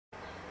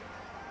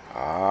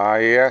Ah,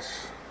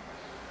 yes.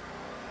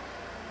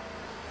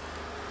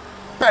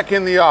 Back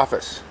in the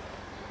office.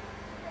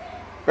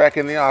 Back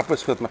in the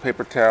office with my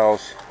paper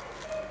towels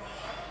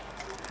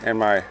and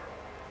my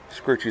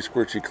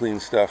squirchy clean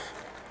stuff.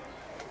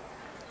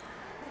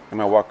 And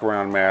my walk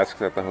around mask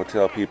that the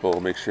hotel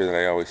people make sure that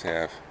I always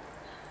have.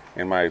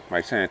 And my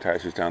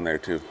sanitizer's down there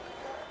too.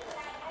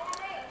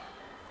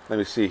 Let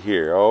me see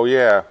here. Oh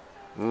yeah.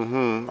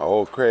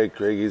 Oh, Craig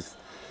is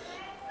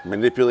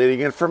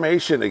manipulating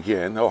information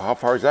again. Oh, how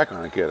far is that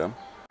going to get him?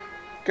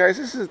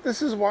 Guys,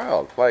 this is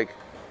wild. Like,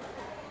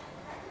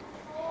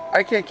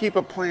 I can't keep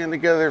a plan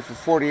together for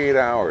 48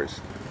 hours.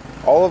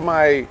 All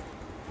my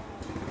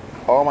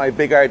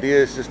big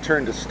ideas just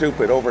turn to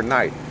stupid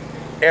overnight.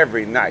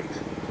 Every night.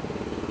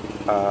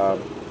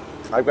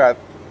 I've got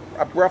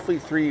roughly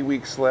 3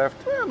 weeks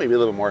left. Well, maybe a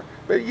little more.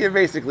 But yeah,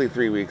 basically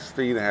 3 weeks,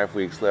 3.5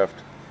 weeks left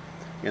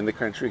in the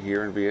country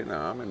here in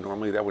Vietnam, and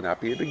normally that would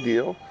not be a big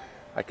deal.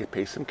 I could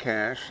pay some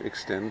cash,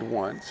 extend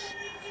once,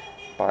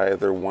 by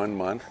either 1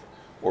 month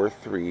or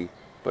 3,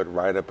 but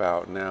right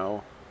about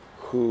now,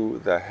 who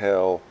the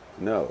hell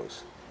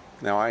knows?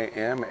 Now, I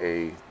am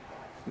a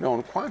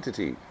known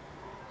quantity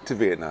to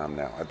Vietnam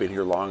now. I've been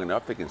here long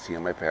enough, they can see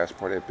on my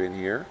passport I've been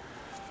here.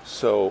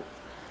 So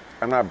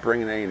I'm not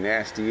bringing any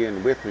nasty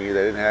in with me that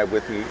I didn't have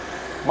with me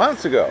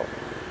months ago.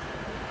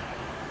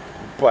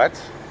 But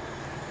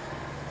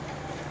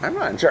I'm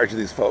not in charge of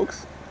these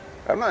folks.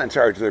 I'm not in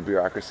charge of their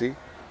bureaucracy.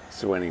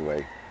 So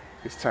anyway,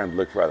 it's time to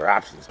look for other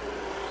options.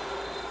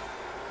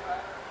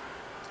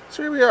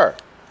 So here we are.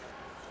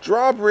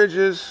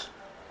 Drawbridges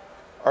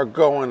are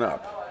going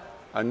up.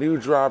 A new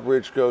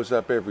drawbridge goes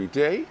up every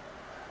day.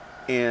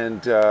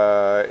 And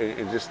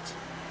it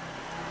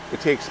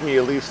takes me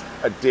at least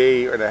a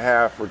day and a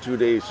half or 2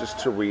 days just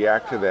to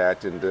react to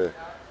that and to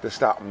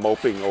stop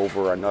moping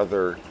over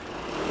another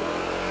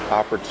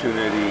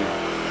opportunity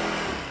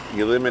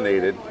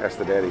eliminated. That's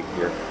the daddy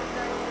here.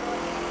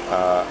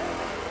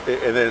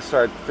 And then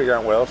start figuring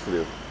out what else to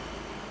do.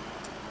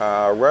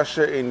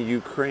 Russia and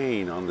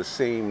Ukraine on the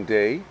same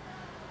day.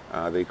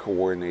 They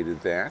coordinated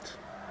that.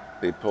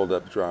 They pulled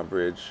up the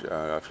drawbridge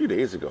a few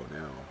days ago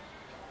now.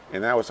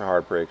 And that was a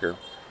heartbreaker.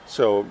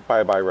 So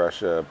bye-bye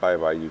Russia,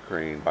 bye-bye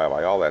Ukraine,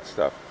 bye-bye all that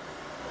stuff.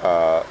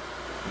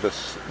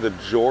 The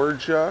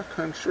Georgia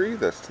country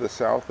that's to the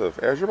south of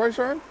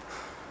Azerbaijan,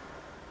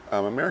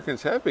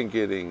 Americans have been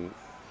getting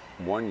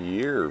 1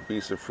 year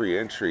visa-free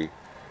entry,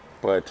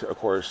 but of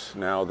course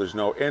now there's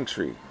no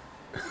entry.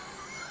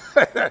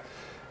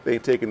 They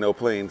ain't taking no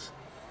planes,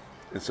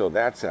 and so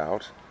that's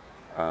out.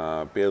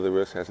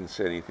 Belarus hasn't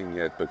said anything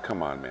yet, but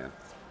come on, man.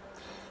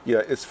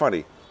 Yeah, it's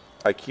funny.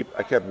 I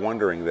kept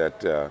wondering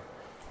that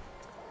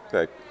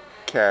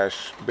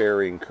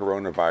cash-bearing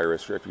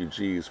coronavirus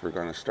refugees were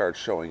going to start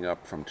showing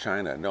up from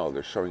China. No,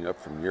 they're showing up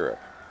from Europe.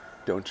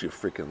 Don't you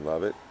freaking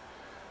love it?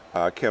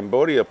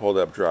 Cambodia pulled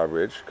up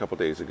drawbridge a couple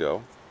days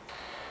ago.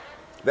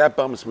 That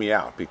bums me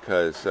out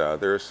because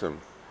there's some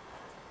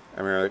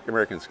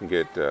Americans can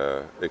get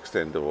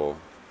extendable,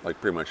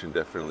 like pretty much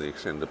indefinitely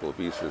extendable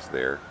visas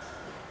there,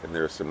 and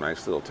there's some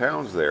nice little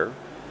towns there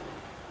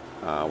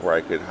where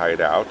I could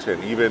hide out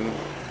and even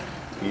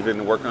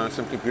work on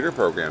some computer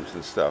programs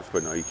and stuff.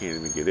 But no, you can't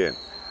even get in.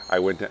 I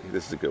went down.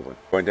 This is a good one.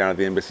 I went down to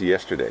the embassy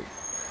yesterday,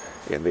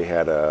 and they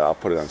had I'll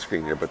put it on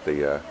screen here, but they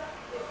had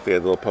a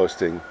little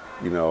posting.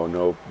 You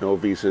know, no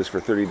visas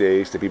for 30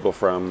 days to people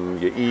from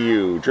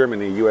EU,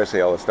 Germany, USA,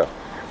 all this stuff.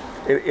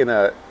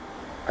 I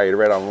had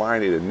read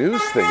online in a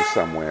news thing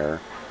somewhere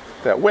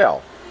that,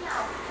 well,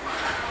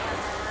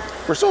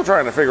 we're still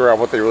trying to figure out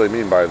what they really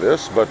mean by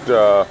this, but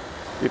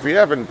if you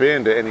haven't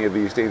been to any of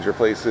these danger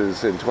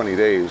places in 20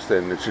 days,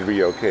 then it should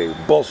be okay.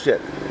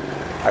 Bullshit.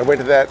 I went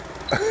to that,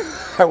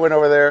 I went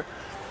over there,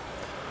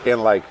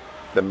 and like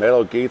the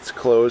metal gates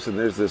closed, and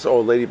there's this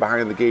old lady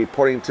behind the gate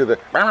pointing to the,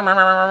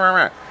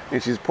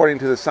 and she's pointing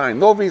to the sign,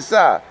 no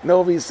visa,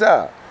 no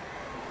visa.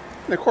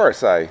 And of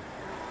course, I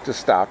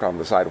just stopped on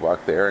the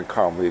sidewalk there and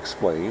calmly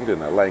explained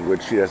in a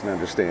language she doesn't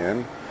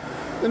understand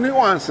the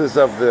nuances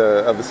of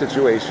the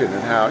situation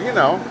and how, you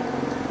know,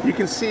 you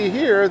can see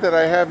here that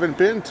I haven't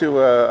been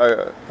to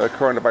a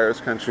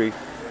coronavirus country.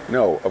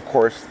 No, of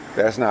course,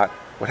 that's not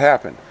what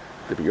happened.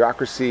 The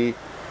bureaucracy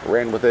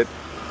ran with it,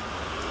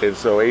 and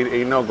so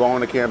ain't no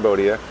going to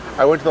Cambodia.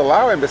 I went to the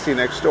Lao embassy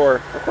next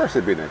door. Of course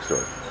it'd be next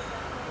door.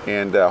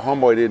 And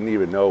homeboy didn't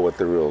even know what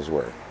the rules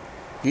were.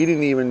 He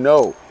didn't even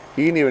know.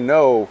 He didn't even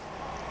know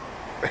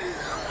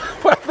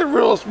what the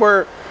rules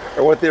were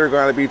or what they were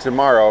going to be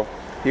tomorrow.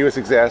 He was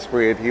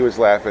exasperated. He was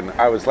laughing.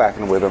 I was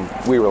laughing with him.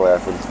 We were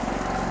laughing.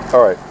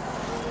 All right.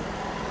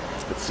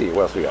 Let's see.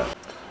 What else we got?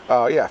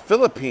 Yeah,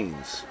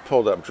 Philippines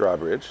pulled up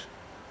drawbridge,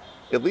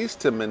 at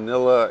least to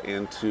Manila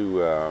and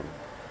to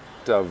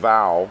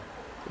Davao,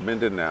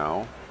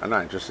 Mindanao. I'm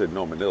not interested in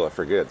Manila.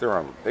 Forget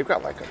it. They've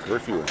got like a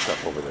curfew and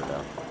stuff over there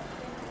now.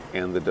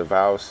 And the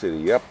Davao city,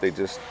 yep, they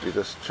just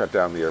shut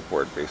down the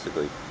airport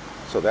basically.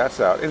 So that's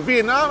out. And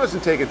Vietnam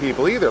isn't taking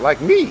people either, like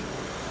me.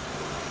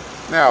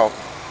 Now,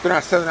 they're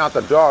not sending out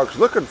the dogs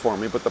looking for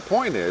me, but the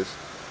point is,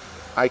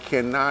 I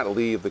cannot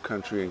leave the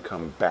country and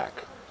come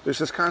back. There's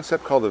this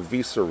concept called a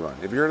visa run.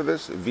 Have you heard of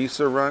this?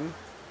 Visa run?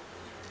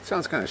 It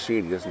sounds kind of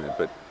shady, doesn't it?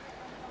 But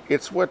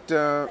it's what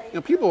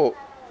people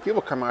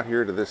come out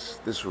here to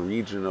this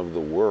region of the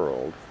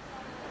world,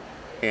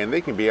 and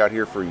they can be out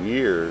here for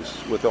years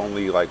with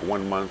only like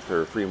 1 month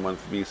or 3 month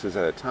visas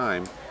at a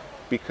time,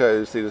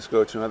 because they just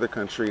go to another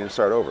country and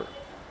start over,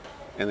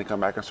 and then come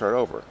back and start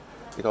over.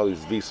 They call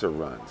these visa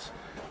runs.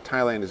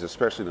 Thailand is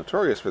especially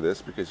notorious for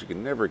this because you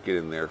can never get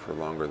in there for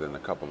longer than a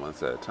couple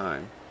months at a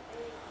time.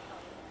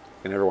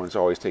 And everyone's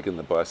always taking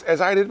the bus,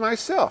 as I did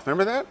myself.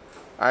 Remember that?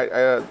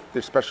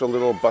 There's special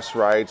little bus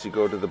rides. You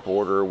go to the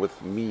border with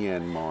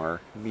Myanmar.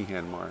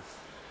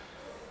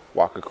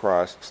 Walk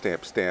across,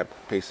 stamp, stamp,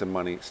 pay some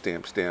money,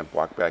 stamp, stamp,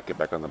 walk back, get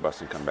back on the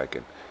bus and come back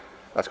in.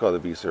 That's called a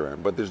visa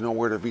run. But there's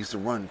nowhere to visa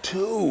run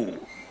to.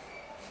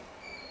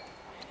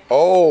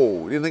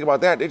 Oh, you didn't think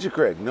about that, did you,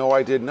 Craig? No,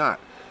 I did not.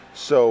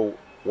 So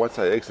once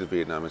I exit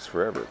Vietnam, it's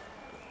forever.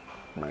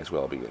 Might as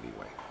well be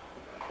anyway.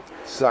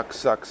 Suck,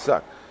 suck,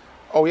 suck.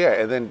 Oh yeah,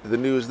 and then the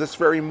news this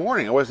very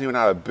morning. I wasn't even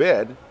out of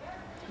bed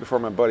before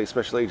my buddy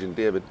Special Agent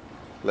David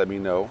let me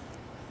know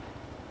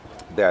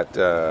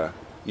that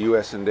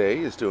US&A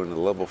is doing a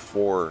level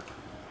 4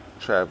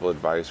 travel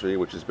advisory,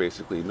 which is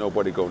basically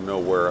nobody go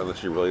nowhere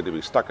unless you're really to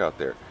be stuck out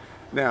there.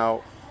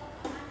 Now,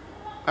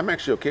 I'm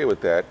actually okay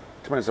with that.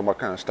 Depends on what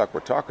kind of stuck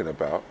we're talking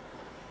about.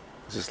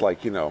 It's just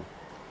like,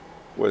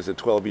 what is it,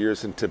 12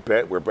 years in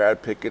Tibet where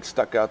Brad Pitt gets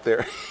stuck out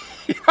there?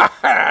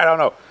 I don't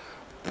know.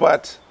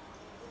 But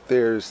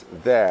there's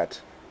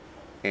that.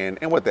 And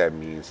what that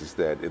means is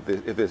that if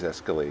this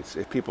escalates,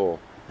 if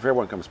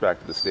everyone comes back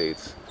to the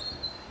States,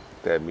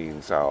 that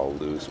means I'll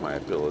lose my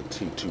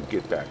ability to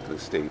get back to the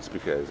States,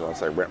 because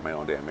unless I rent my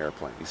own damn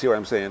airplane. You see what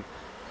I'm saying?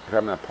 If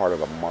I'm not part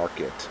of a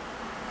market,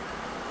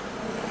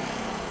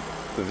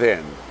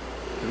 then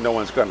no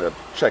one's going to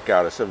check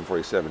out a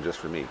 747 just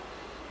for me.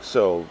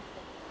 So,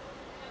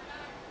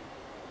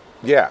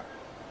 yeah.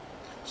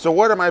 So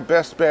what are my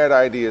best bad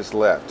ideas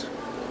left?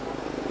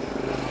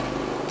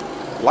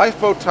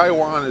 Lifeboat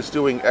Taiwan is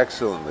doing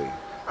excellently.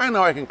 I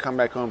know I can come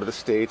back home to the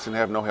States and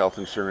have no health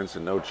insurance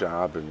and no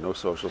job and no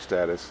social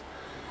status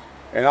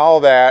and all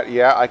that.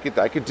 Yeah, I could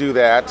do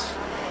that.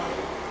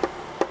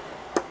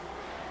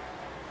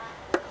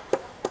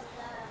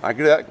 I could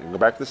do that. I can go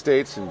back to the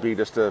States and be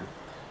just a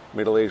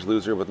middle-aged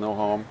loser with no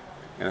home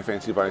and a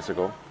fancy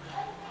bicycle.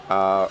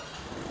 Yeah,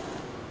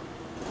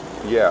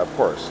 of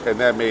course. And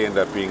that may end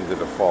up being the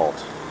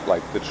default,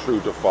 like the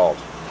true default.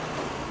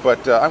 But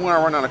I'm going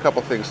to run on a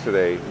couple things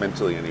today,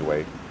 mentally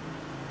anyway.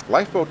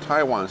 Lifeboat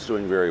Taiwan is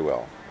doing very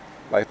well.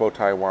 Lifeboat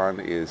Taiwan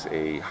is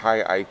a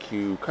high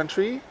IQ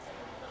country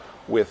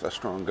with a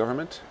strong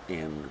government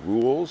and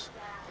rules,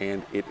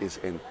 and it is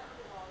an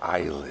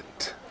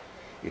island.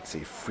 It's a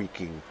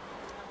freaking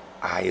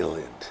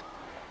island.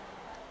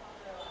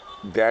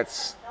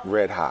 That's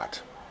red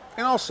hot.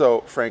 And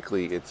also,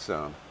 frankly, it's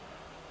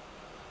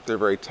they're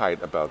very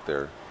tight about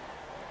their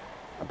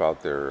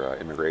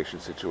immigration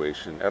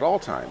situation at all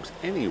times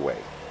anyway.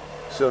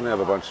 So don't have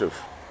a bunch of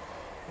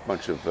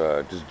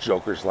just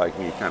jokers like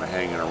me kind of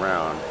hanging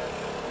around,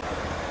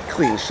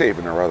 clean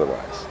shaven or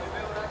otherwise.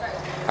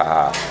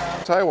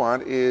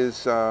 Taiwan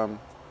is they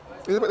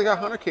got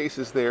 100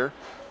 cases there.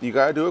 You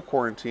got to do a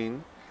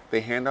quarantine.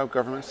 They hand out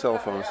government cell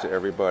phones to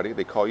everybody.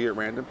 They call you at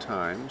random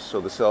times, so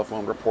the cell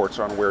phone reports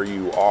on where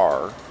you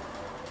are,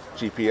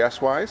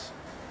 GPS wise.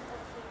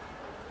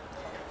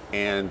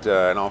 And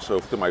also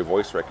through my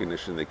voice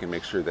recognition, they can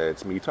make sure that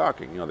it's me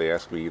talking. They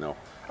ask me, I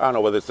don't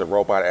know whether it's a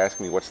robot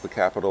asking me what's the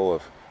capital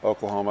of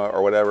Oklahoma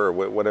or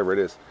whatever it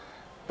is,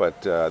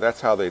 but that's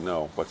how they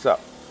know what's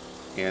up.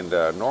 And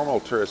normal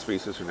tourist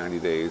visas are 90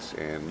 days,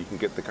 and you can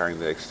get the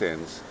kind that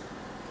extends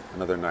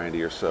another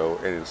 90 or so,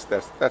 and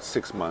that's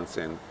 6 months.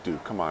 And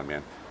dude, come on,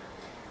 man.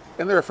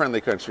 And they're a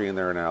friendly country, and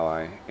they're an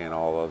ally, and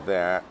all of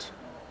that.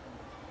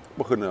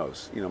 Well, who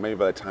knows? Maybe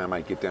by the time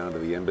I get down to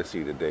the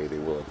embassy today, they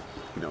will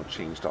have,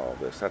 changed all of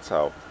this. That's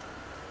how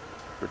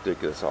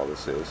ridiculous all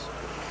this is.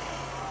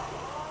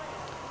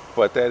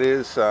 But that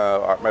is,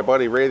 my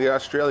buddy Ray the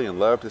Australian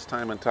loved his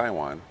time in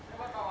Taiwan.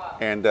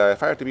 And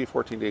if I have to be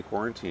 14-day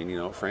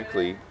quarantine,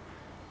 frankly,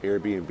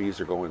 Airbnbs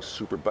are going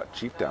super butt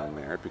cheap down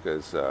there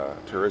because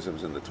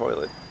tourism's in the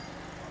toilet.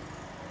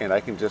 And I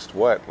can just,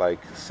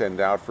 send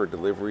out for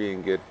delivery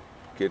and get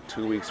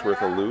 2 weeks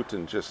worth of loot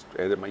and just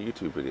edit my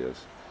YouTube videos.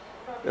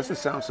 Doesn't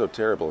sound so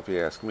terrible if you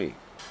ask me.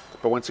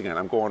 But once again,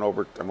 I'm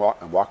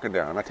walking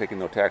down. I'm not taking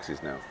no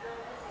taxis now.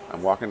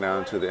 I'm walking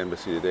down to the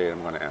embassy today,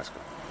 and I'm going to ask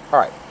them. All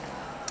right.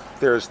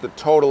 There's the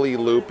totally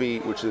loopy,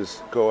 which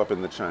is go up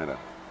into China.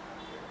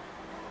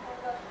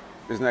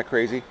 Isn't that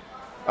crazy?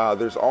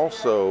 There's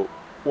also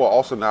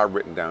not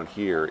written down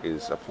here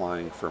is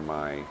applying for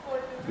my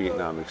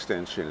Vietnam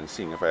extension and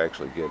seeing if I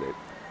actually get it.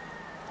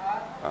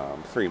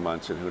 3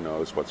 months, and who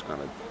knows what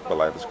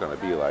life is going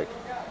to be like.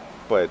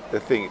 But the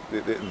thing,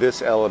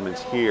 this element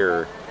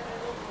here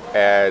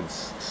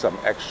adds some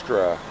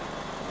extra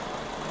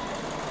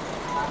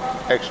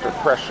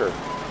pressure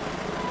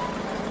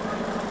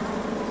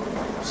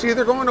See,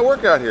 they're going to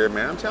work out here,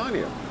 man. I'm telling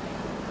you.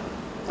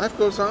 Life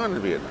goes on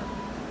in Vietnam.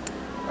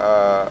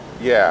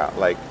 Yeah,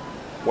 like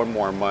one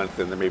more month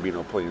and there may be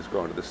no planes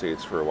going to the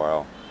States for a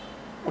while.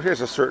 Well,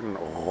 here's a certain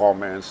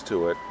romance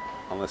to it,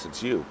 unless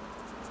it's you.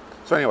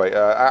 So anyway,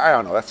 I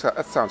don't know.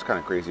 That sounds kind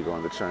of crazy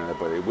going to China,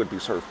 but it would be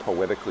sort of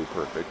poetically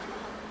perfect.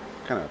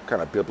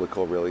 Kind of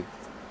biblical, really.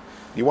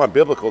 You want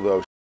biblical,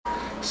 though.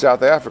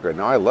 South Africa.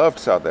 Now, I loved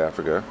South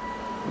Africa.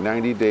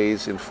 90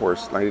 days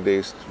enforced, 90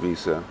 days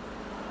visa.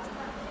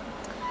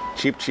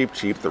 Cheap, cheap,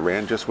 cheap. The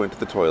Rand just went to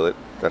the toilet.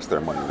 That's their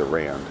money, the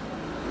Rand.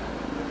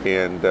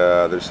 And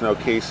there's no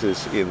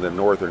cases in the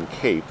Northern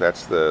Cape.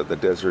 That's the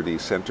deserty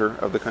center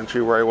of the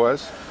country where I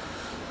was.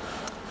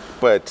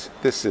 But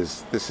this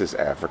is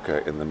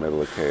Africa in the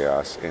middle of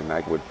chaos, and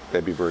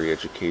that'd be very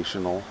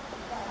educational.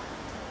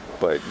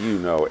 But you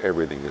know,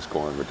 everything is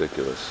going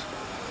ridiculous.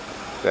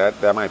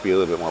 That might be a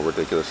little bit more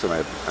ridiculous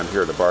than I'm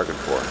here to bargain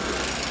for.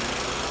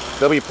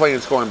 There'll be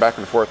planes going back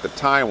and forth to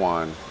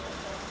Taiwan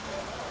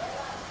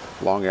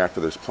long after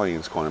there's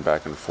planes going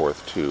back and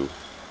forth to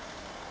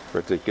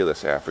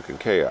ridiculous African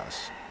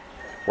chaos,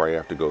 where I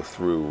have to go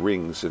through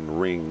rings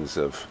and rings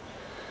of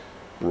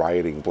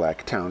rioting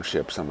black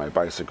townships on my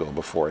bicycle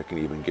before I can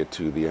even get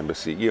to the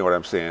embassy. You know what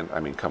I'm saying? I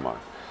mean, come on.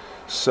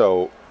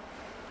 So,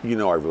 you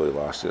know I really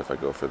lost it if I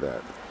go for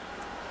that.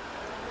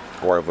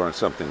 Or I've learned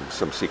some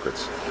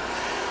secrets.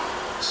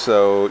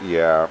 So,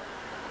 yeah.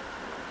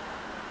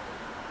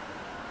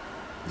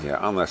 Yeah,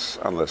 unless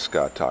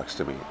God talks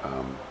to me,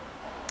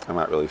 I'm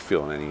not really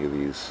feeling any of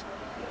these.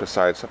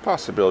 Besides a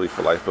possibility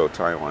for Lifeboat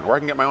Taiwan, where I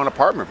can get my own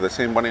apartment for the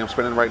same money I'm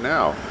spending right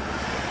now.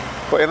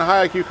 But in a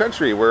high IQ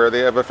country where they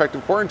have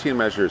effective quarantine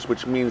measures,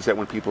 which means that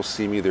when people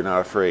see me, they're not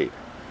afraid.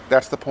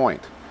 That's the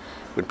point.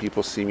 When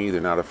people see me,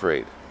 they're not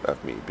afraid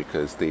of me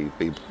because they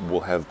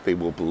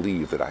will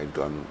believe that I've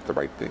done the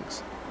right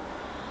things.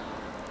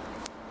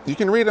 You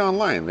can read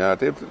online. They're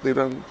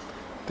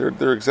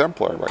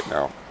exemplar right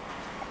now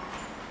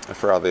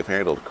for how they've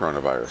handled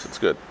coronavirus. It's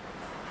good.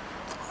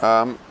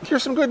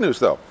 Here's some good news,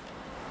 though.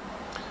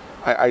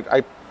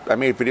 I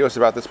made videos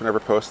about this but never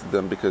posted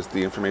them because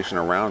the information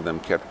around them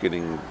kept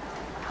getting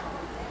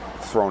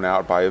thrown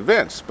out by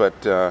events. But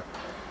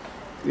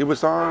it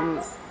was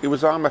on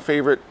my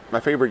favorite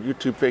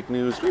YouTube fake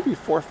news maybe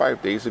 4 or 5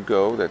 days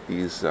ago that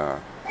these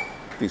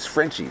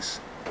Frenchies,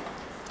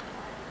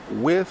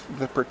 with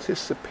the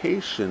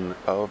participation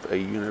of a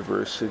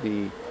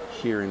university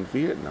here in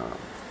Vietnam,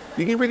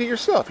 you can read it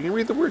yourself. You can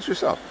read the words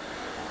yourself.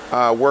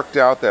 Worked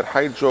out that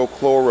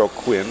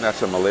hydrochloroquine,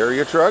 that's a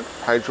malaria drug,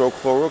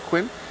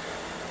 hydrochloroquine,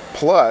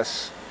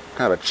 plus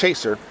kind of a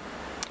chaser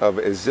of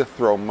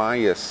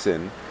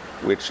azithromycin,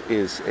 which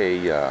is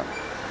a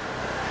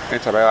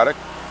antibiotic,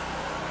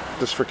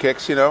 just for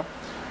kicks, you know,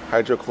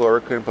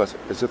 hydrochloroquine plus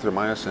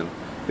azithromycin.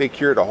 They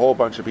cured a whole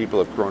bunch of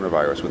people of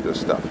coronavirus with this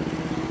stuff.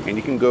 And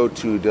you can go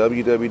to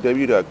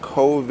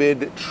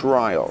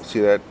www.covidtrial.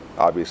 See that?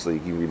 Obviously, you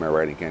can read my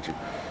writing, can't you?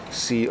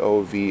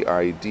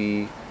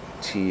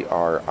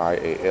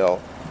 COVIDTRIAL.IO.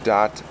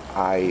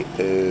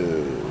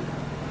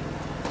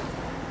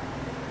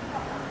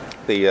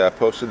 They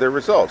posted their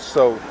results.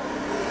 So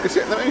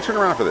let me turn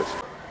around for this.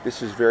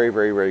 This is very,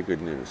 very, very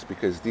good news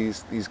because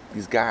these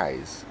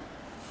guys,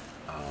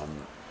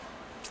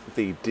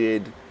 they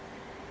did.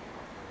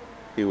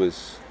 It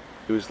was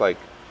like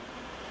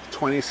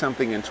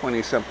 20-something and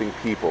 20-something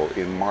people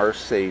in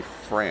Marseille,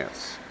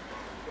 France.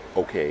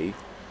 Okay.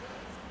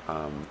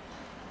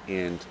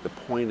 And the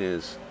point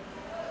is,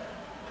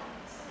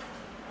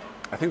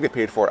 I think they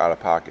paid for it out of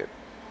pocket.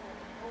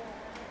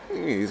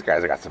 These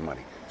guys have got some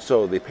money.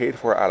 So they paid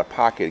for it out of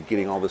pocket,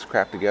 getting all this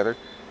crap together.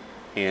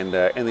 And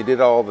they did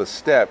all the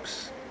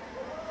steps,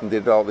 and they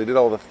did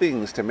all the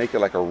things to make it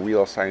like a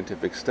real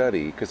scientific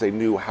study because they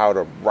knew how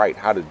to write,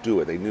 how to do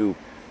it. They knew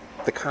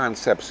the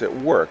concepts at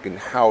work and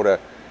how to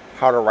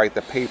write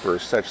the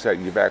papers such that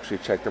you've actually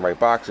checked the right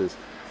boxes.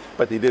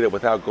 But they did it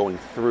without going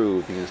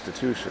through the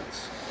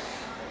institutions.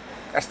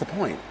 That's the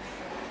point.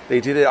 They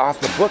did it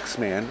off the books,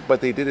 man, but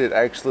they did it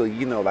actually,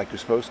 you know, like you're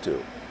supposed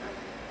to.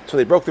 So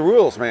they broke the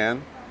rules,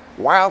 man.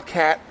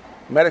 Wildcat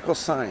medical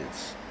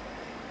science.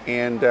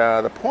 And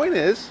the point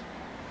is,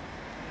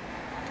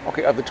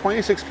 okay, of the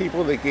 26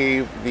 people they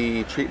gave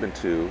the treatment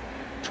to,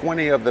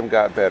 20 of them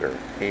got better.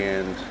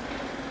 And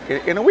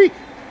in a week.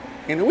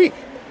 And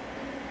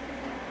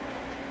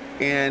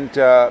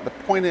the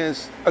point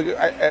is,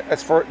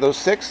 as for those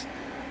 6,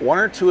 1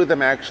 or 2 of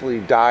them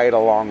actually died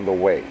along the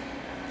way.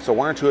 So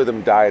 1 or 2 of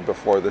them died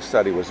before the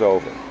study was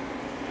over.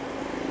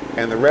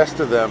 And the rest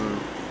of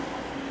them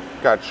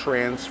got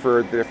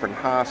transferred to different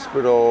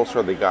hospitals,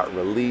 or they got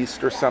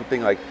released or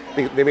something. Like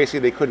they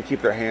basically they couldn't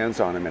keep their hands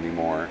on them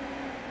anymore.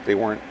 They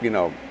weren't, you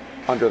know,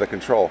 under the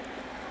control.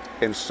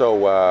 And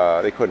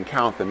so they couldn't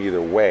count them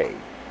either way.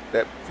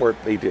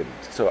 They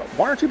didn't. So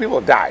 1 or 2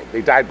 people died.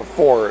 They died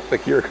before the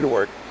cure could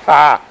work.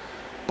 But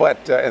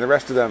and the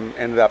rest of them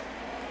ended up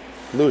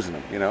losing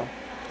them, you know,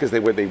 because they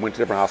went to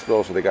different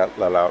hospitals or they got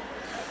let out.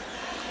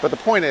 But the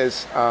point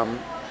is,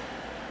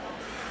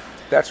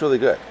 that's really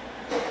good.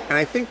 And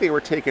I think they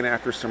were taken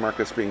after some work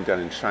that's being done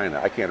in China.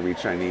 I can't read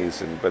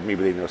Chinese, but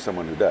maybe they know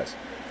someone who does.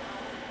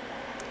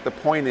 The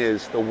point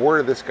is, the word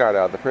of this got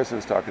out. The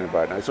president's talking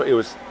about it. And so it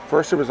was,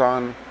 first it was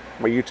on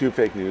my YouTube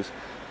fake news.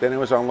 Then it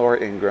was on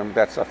Laura Ingraham.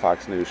 That's a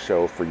Fox News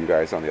show for you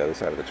guys on the other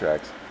side of the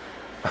tracks.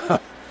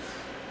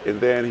 And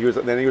then he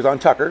was on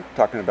Tucker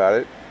talking about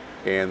it.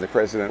 And the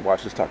president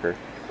watches Tucker.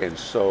 And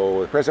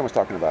so the president was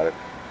talking about it.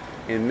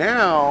 And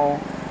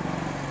now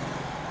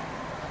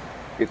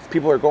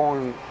people are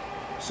going,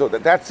 so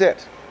that's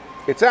it.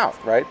 It's out,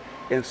 right?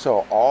 And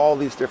so all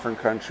these different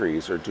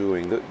countries are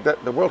doing,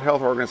 the World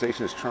Health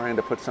Organization is trying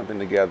to put something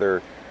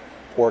together,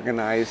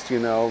 organized,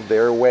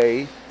 their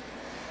way,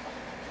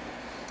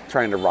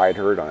 trying to ride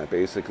herd on it,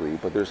 basically.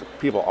 But there's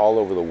people all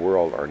over the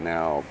world are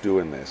now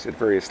doing this at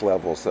various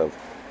levels of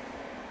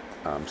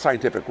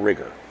scientific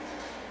rigor.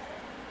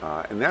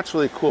 And that's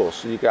really cool.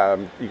 So you got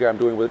them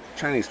doing with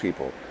Chinese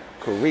people,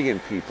 Korean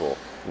people,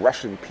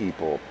 Russian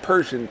people,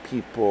 Persian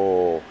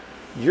people,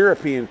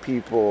 European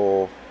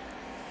people,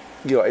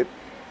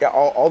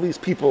 all these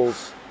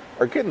peoples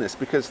are getting this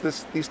because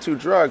these two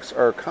drugs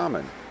are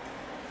common.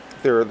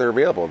 They're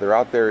available. They're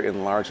out there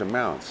in large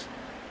amounts.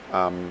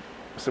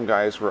 Some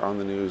guys were on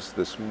the news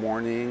this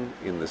morning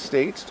in the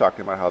States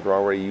talking about how they're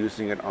already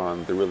using it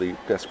on the really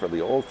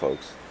desperately old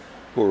folks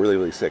who are really,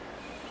 really sick.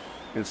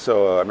 And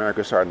so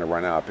America's starting to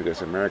run out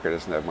because America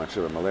doesn't have much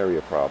of a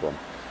malaria problem.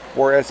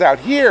 Whereas out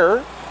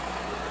here,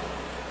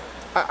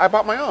 I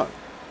bought my own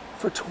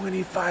for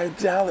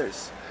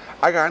 $25.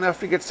 I got enough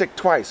to get sick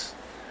twice.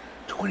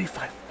 $25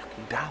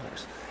 fucking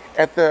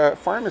at the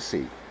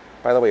pharmacy.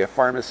 By the way, a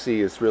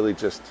pharmacy is really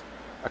just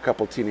a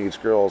couple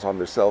teenage girls on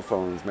their cell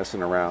phones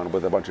messing around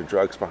with a bunch of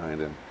drugs behind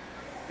them,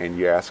 and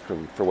you ask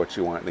them for what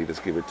you want and they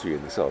just give it to you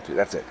and they sell it to you.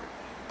 That's it.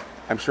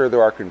 I'm sure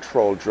there are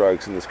controlled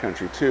drugs in this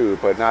country too,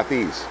 but not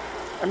these.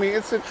 I mean,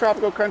 it's a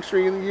tropical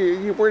country and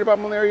you're worried about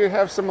malaria,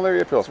 have some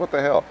malaria pills. What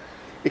the hell?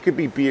 It could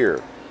be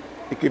beer.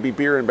 It could be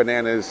beer and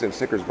bananas and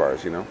Snickers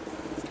bars,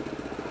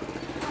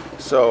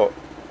 So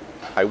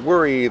I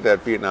worry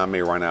that Vietnam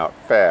may run out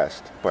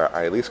fast, but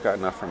I at least got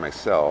enough for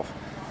myself.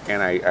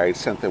 And I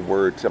sent the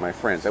word to my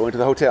friends. I went to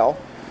the hotel,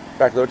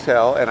 back to the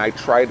hotel, and I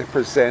tried to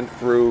present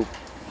through,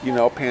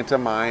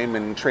 pantomime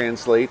and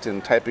translate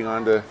and typing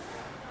onto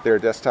their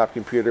desktop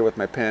computer with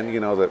my pen,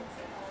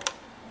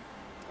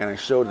 and I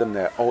showed them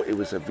that, it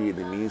was a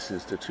Vietnamese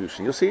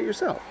institution. You'll see it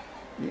yourself.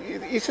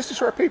 It's just a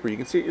short paper. You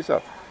can see it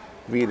yourself.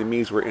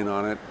 Vietnamese were in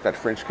on it, that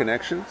French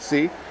connection.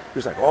 See? He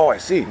was like, I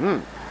see.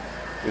 And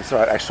so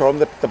I showed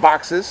him the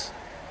boxes.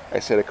 I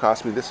said, it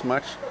cost me this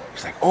much.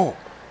 He's like,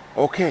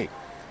 okay.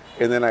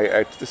 And then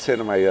I just said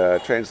to my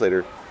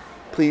translator,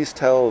 please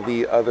tell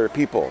the other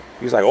people.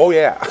 He's like,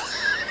 yeah.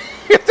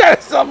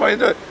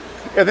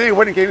 And then he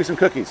went and gave me some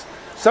cookies.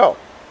 So,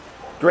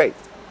 great.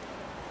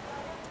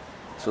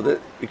 So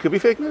that it could be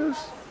fake news.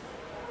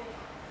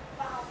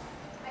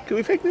 Could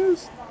be fake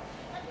news.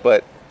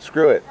 But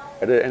screw it.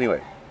 I did it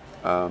anyway.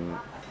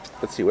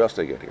 Let's see, what else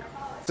did I get here?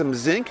 Some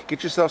zinc.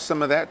 Get yourself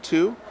some of that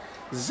too.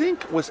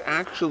 Zinc was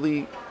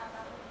actually,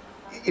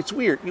 it's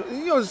weird.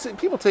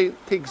 People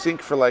take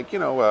zinc for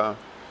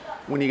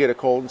when you get a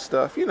cold and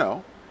stuff,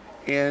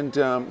 And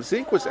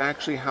zinc was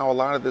actually how a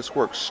lot of this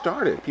work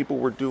started. People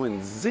were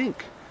doing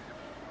zinc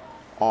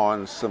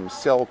on some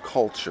cell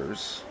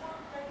cultures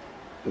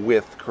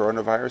with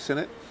coronavirus in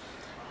it.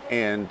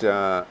 And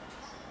the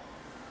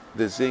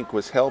zinc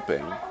was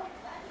helping.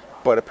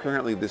 But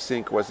apparently the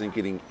zinc wasn't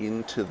getting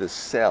into the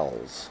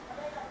cells.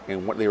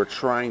 And what they were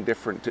trying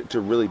to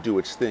really do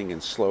its thing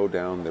and slow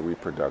down the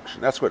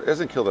reproduction. That's what, it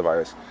doesn't kill the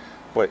virus,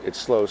 but it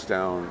slows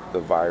down the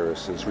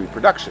virus's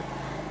reproduction.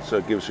 So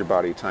it gives your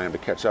body time to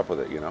catch up with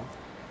it,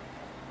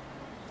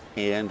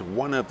 And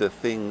one of the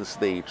things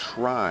they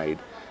tried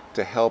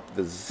to help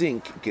the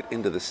zinc get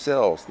into the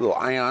cells, the little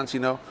ions,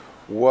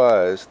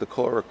 was the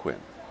chloroquine.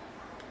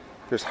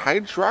 There's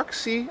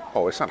hydroxy,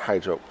 it's not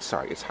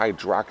it's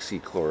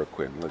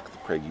hydroxychloroquine. Look,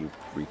 Craig, you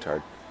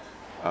retard.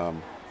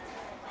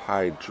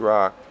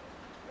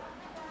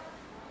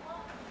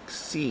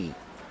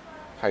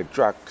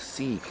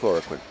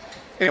 Hydroxychloroquine.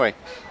 Anyway,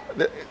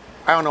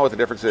 I don't know what the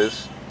difference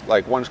is.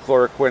 Like one's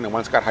chloroquine and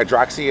one's got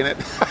hydroxy in it.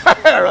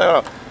 I really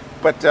don't know.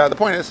 But the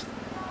point is,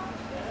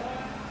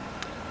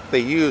 they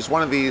use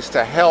one of these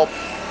to help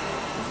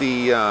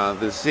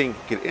the zinc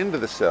get into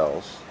the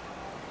cells,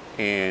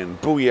 and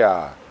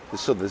booyah!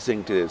 So the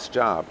zinc did its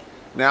job.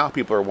 Now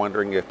people are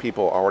wondering if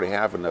people already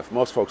have enough.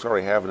 Most folks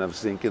already have enough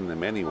zinc in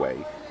them anyway.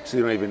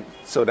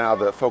 So now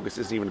the focus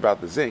isn't even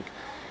about the zinc.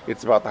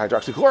 It's about the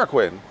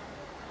hydroxychloroquine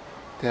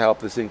to help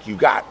the zinc you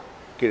got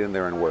get in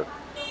there and work.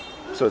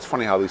 So it's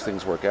funny how these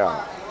things work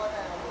out.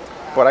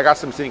 But I got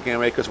some zinc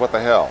anyway, because what the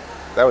hell?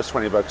 That was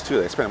 $20 too.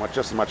 They spent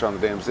just as much on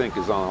the damn zinc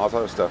as on all this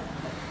other stuff.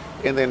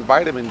 And then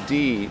vitamin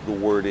D, the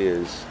word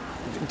is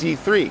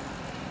D3.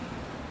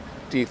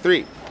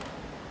 D3.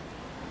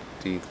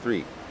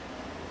 D3.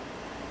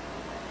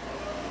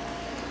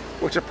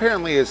 Which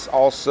apparently is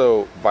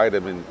also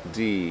vitamin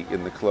D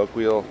in the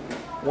colloquial.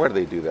 Where do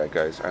they do that,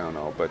 guys? I don't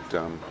know. But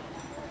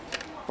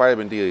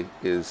vitamin D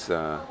is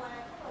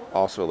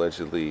Also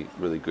allegedly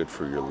really good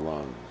for your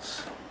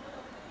lungs.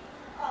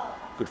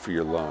 Good for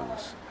your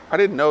lungs. I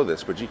didn't know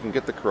this, but you can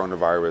get the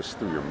coronavirus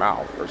through your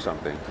mouth or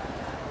something.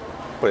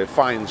 But it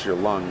finds your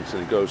lungs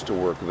and it goes to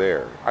work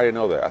there. I didn't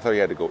know that. I thought you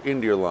had to go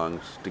into your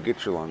lungs to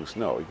get your lungs.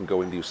 No, you can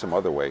go into you some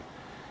other way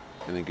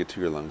and then get to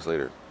your lungs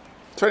later.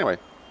 So anyway,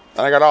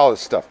 and I got all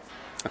this stuff.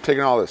 I'm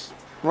taking all this.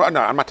 Well,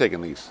 no, I'm not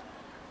taking these.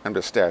 I'm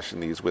just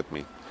stashing these with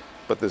me.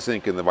 But the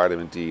zinc and the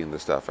vitamin D and the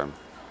stuff, I'm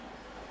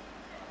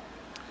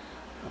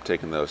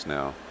taking those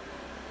now.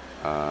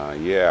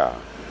 Yeah.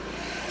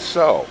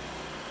 So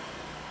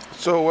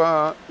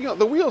you know,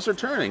 the wheels are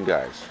turning,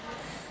 guys.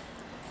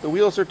 The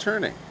wheels are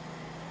turning.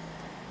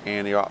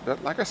 And you know,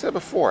 like I said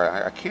before,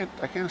 I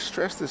can't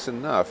stress this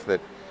enough that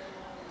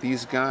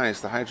these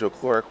guys, the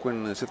hydrochloroquine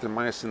and the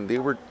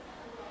azithromycin,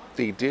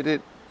 they did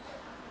it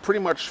pretty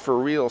much for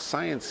real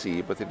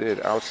science-y, but they did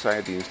it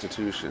outside the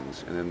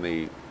institutions, and then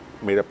they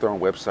made up their own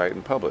website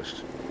and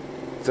published.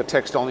 It's a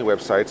text-only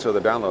website, so the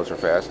downloads are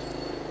fast.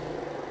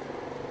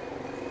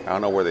 I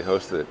don't know where they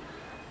hosted it,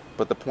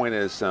 but the point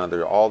is there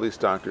are all these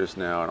doctors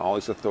now and all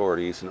these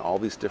authorities and all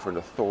these different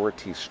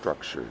authority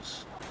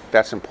structures.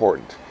 That's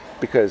important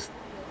because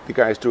the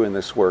guys doing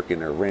this work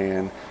in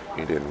Iran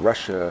and in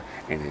Russia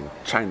and in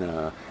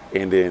China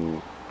and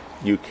in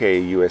UK,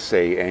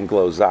 USA,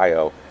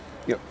 Anglo-Zio,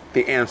 you know,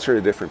 they answer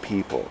to different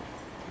people,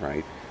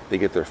 right? They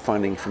get their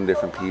funding from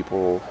different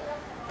people.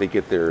 They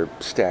get their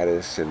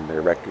status and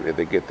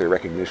they get their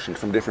recognition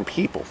from different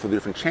people, from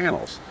different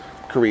channels,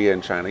 Korea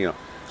and China, you know.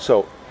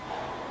 So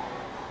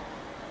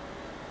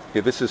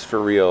if this is for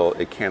real,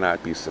 it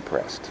cannot be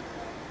suppressed.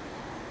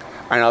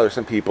 I know there's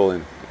some people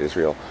in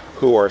Israel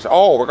who are,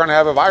 oh, we're going to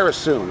have a virus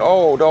soon.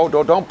 Oh,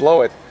 don't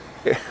blow it.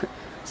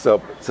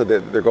 So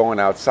they're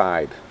going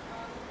outside.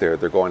 They're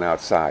going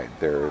outside.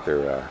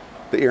 The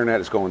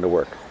internet is going to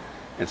work.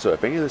 And so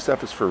if any of this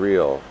stuff is for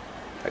real,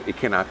 it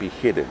cannot be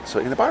hidden. So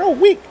in about a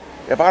week,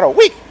 we're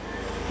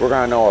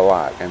going to know a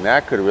lot. And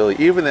that could really,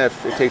 even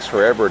if it takes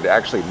forever to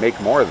actually make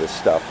more of this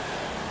stuff,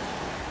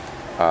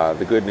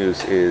 the good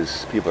news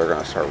is people are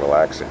going to start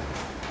relaxing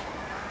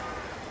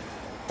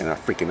and not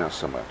freaking out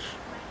so much.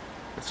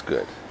 It's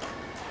good.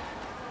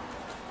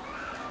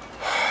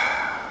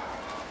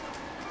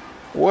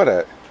 What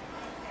a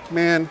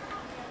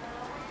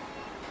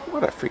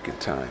freaking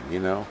time, you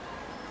know?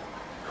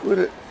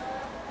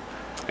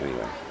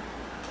 Anyway.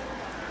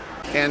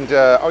 And,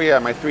 oh yeah,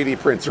 my 3D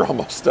prints are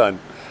almost done.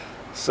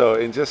 So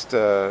in just,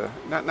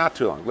 not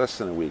too long, less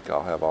than a week,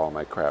 I'll have all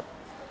my crap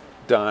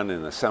done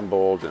and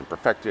assembled and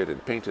perfected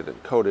and painted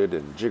and coated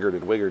and jiggered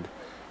and wiggered.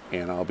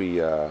 And I'll be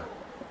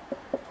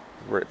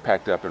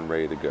packed up and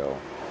ready to go.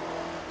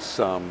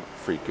 Some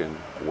freaking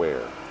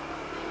where.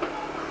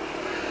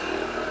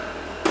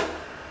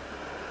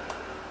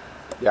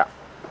 Yeah.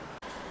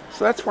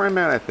 So that's where I'm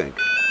at, I think.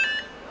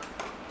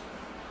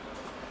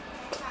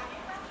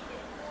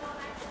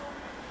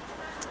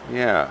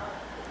 Yeah.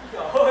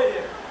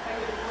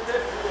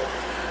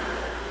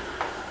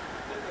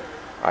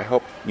 I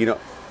hope, you know,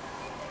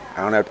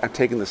 I'm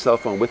taking the cell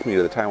phone with me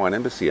to the Taiwan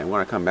embassy. I'm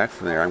going to come back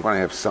from there. I'm going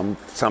to have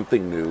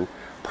something new,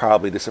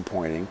 probably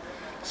disappointing.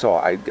 So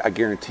I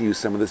guarantee you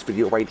some of this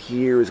video right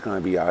here is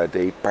going to be out of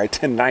date by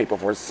tonight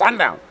before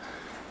sundown.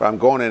 But I'm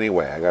going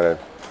anyway. I got to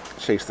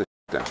chase the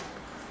down.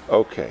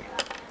 Okay.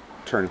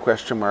 Turn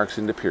question marks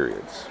into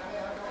periods.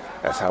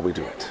 That's how we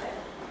do it.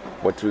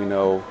 What do we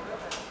know?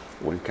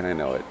 When can I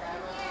know it?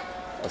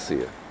 I'll see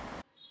you.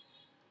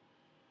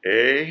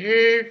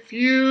 A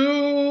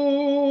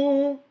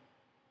few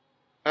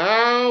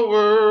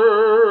hours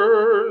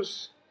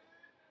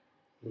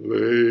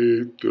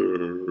later.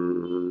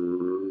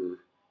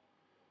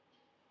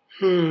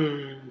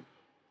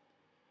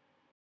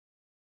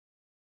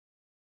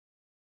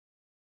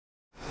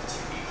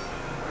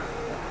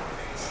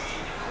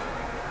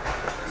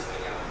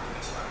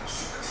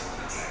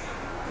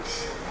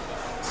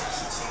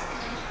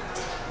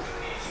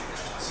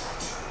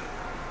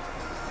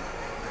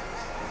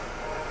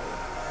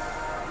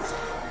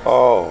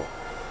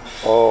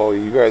 Oh,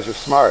 you guys are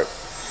smart.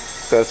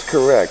 That's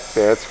correct.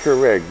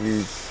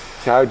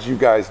 How'd you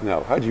guys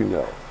know? How'd you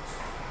know?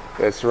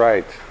 That's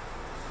right.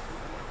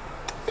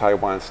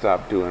 Taiwan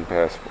stopped doing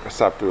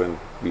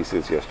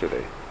visas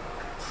yesterday.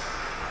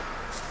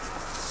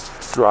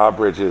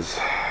 Drawbridges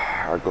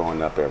are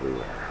going up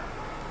everywhere.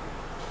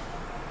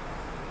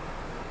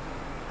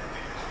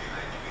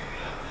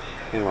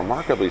 In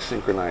remarkably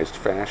synchronized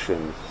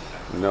fashion,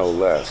 no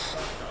less.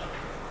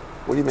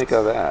 What do you make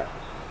of that?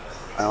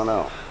 I don't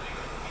know.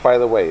 By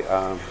the way,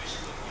 God,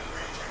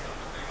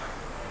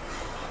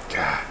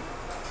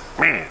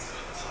 man.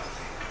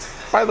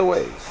 By the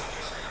way,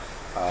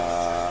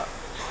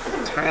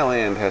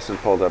 Thailand hasn't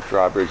pulled up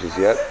drawbridges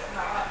yet.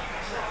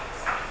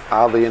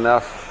 Oddly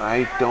enough,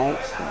 I don't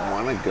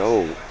want to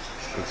go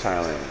to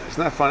Thailand.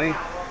 Isn't that funny?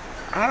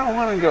 I don't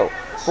want to go.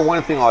 For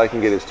one thing, all I can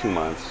get is 2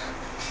 months.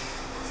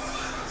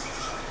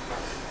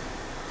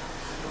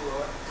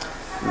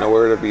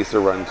 Nowhere to visa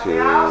run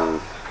to.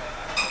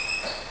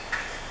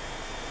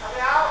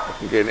 I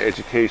can get an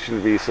education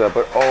visa,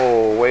 but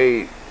oh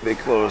wait, they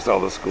closed all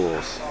the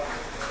schools.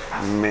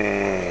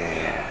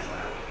 Man.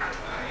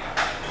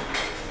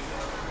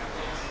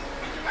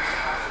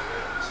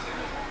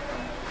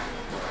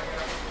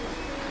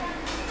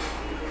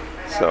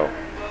 So,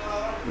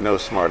 no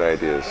smart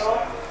ideas.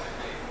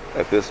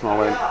 At this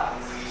moment,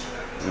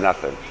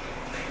 nothing.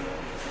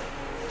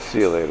 See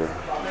you later.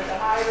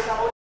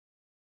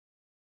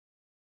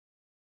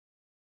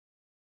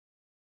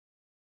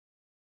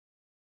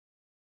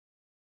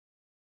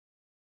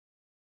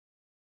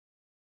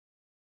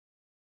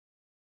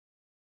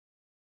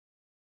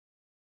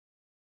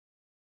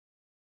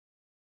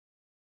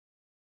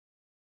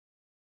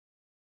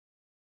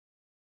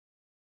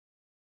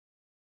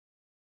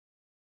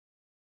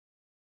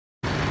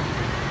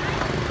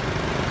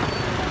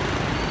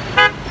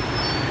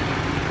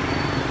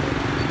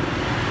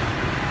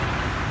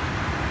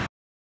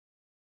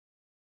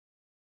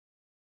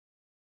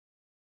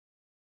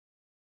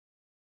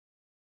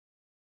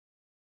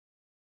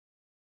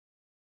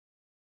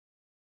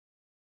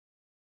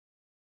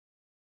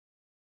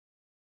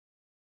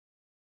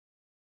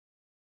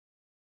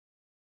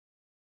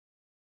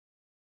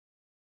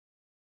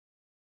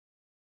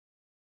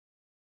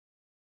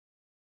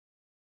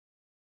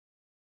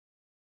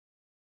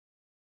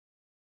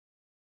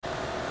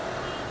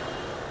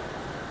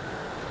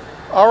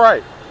 All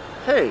right,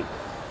 hey,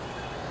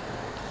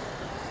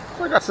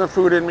 so I got some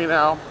food in me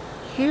now.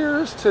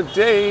 Here's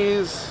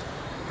today's,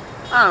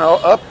 I don't know,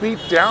 upbeat,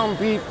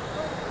 downbeat,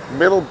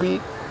 middle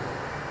beat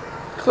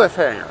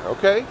cliffhanger,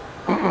 okay?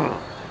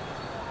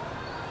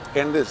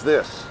 And is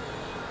this.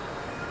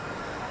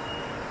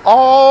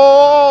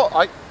 All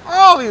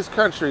these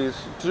countries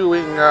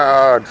doing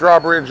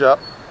drawbridge up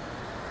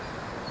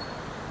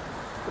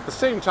at the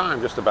same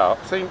time, just about,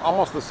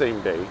 almost the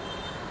same day.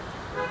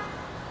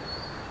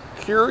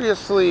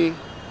 Curiously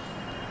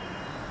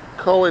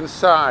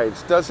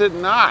coincides, does it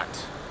not,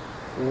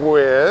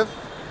 with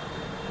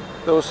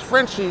those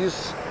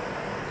Frenchies,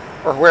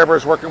 or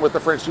whoever's working with the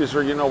Frenchies,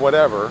 or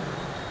whatever,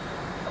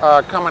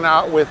 coming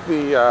out with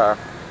the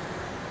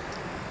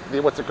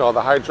what's it called,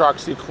 the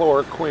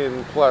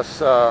hydroxychloroquine plus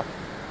the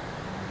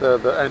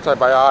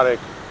antibiotic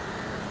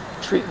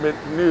treatment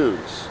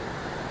news.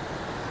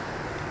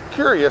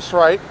 Curious,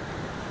 right?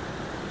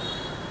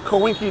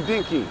 Coinky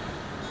dinky.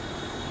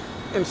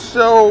 And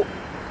so,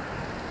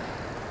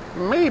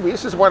 maybe,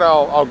 this is what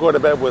I'll go to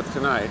bed with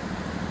tonight,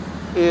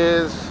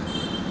 is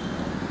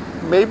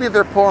maybe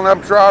they're pulling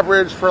up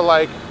drawbridge for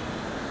like,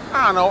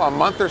 I don't know, a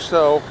month or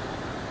so,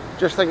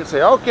 just thinking,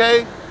 say,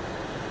 okay,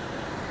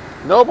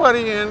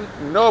 nobody in,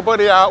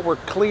 nobody out, we're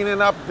cleaning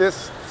up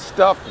this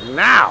stuff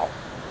now.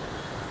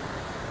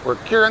 We're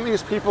curing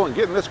these people and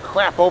getting this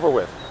crap over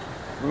with.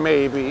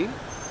 Maybe,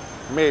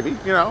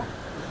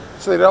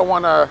 so they don't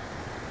want to,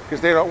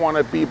 because they don't want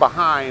to be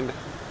behind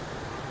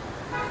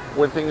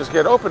when things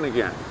get open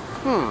again.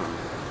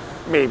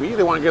 Maybe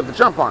they want to get the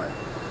jump on it.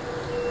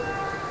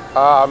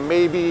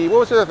 Maybe,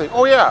 what was the other thing?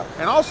 Oh yeah,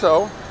 and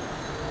also,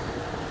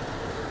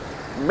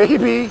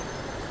 maybe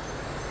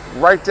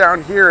right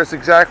down here is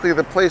exactly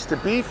the place to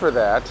be for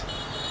that,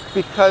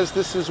 because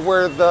this is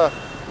where the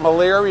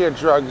malaria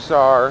drugs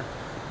are,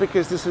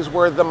 because this is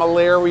where the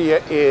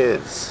malaria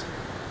is.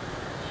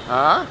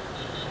 Now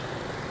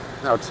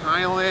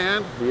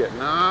Thailand,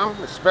 Vietnam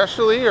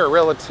especially, are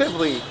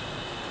relatively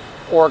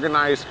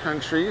organized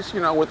countries,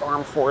 with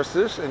armed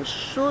forces, and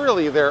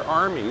surely their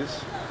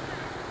armies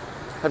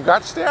have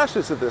got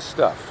stashes of this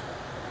stuff,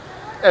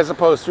 as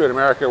opposed to in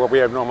America where we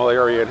have no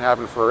malaria and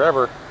haven't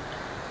forever.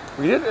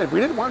 We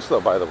did once though,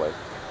 by the way,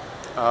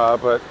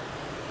 but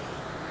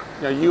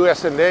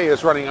US&A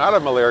is running out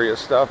of malaria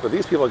stuff, but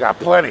these people got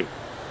plenty,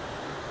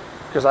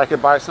 because I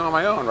could buy some of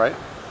my own, right?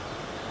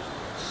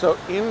 So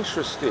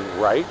interesting,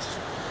 right?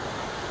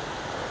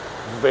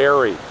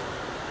 Very,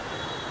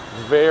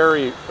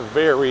 very,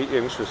 very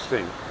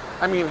interesting.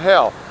 I mean,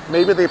 hell,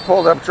 maybe they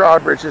pulled up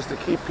drawbridges to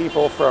keep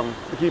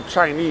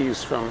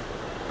Chinese from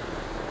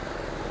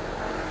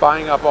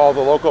buying up all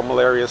the local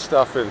malaria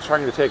stuff and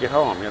trying to take it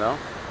home,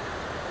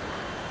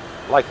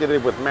 like they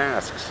did with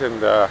masks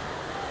and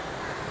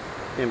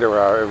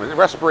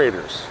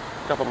respirators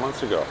a couple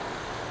months ago.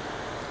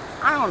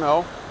 I don't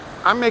know.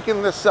 I'm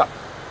making this up,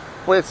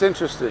 but it's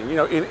interesting.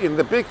 In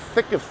the big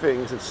thick of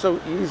things, it's so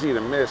easy to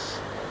miss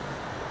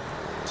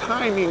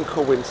timing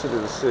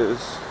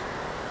coincidences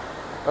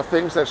of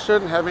things that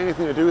shouldn't have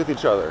anything to do with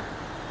each other.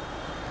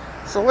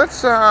 So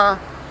let's, let's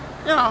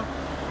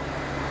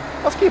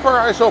keep our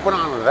eyes open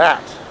on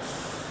that,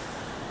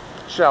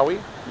 shall we?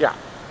 Yeah.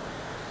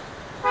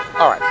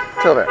 All right,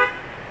 till then.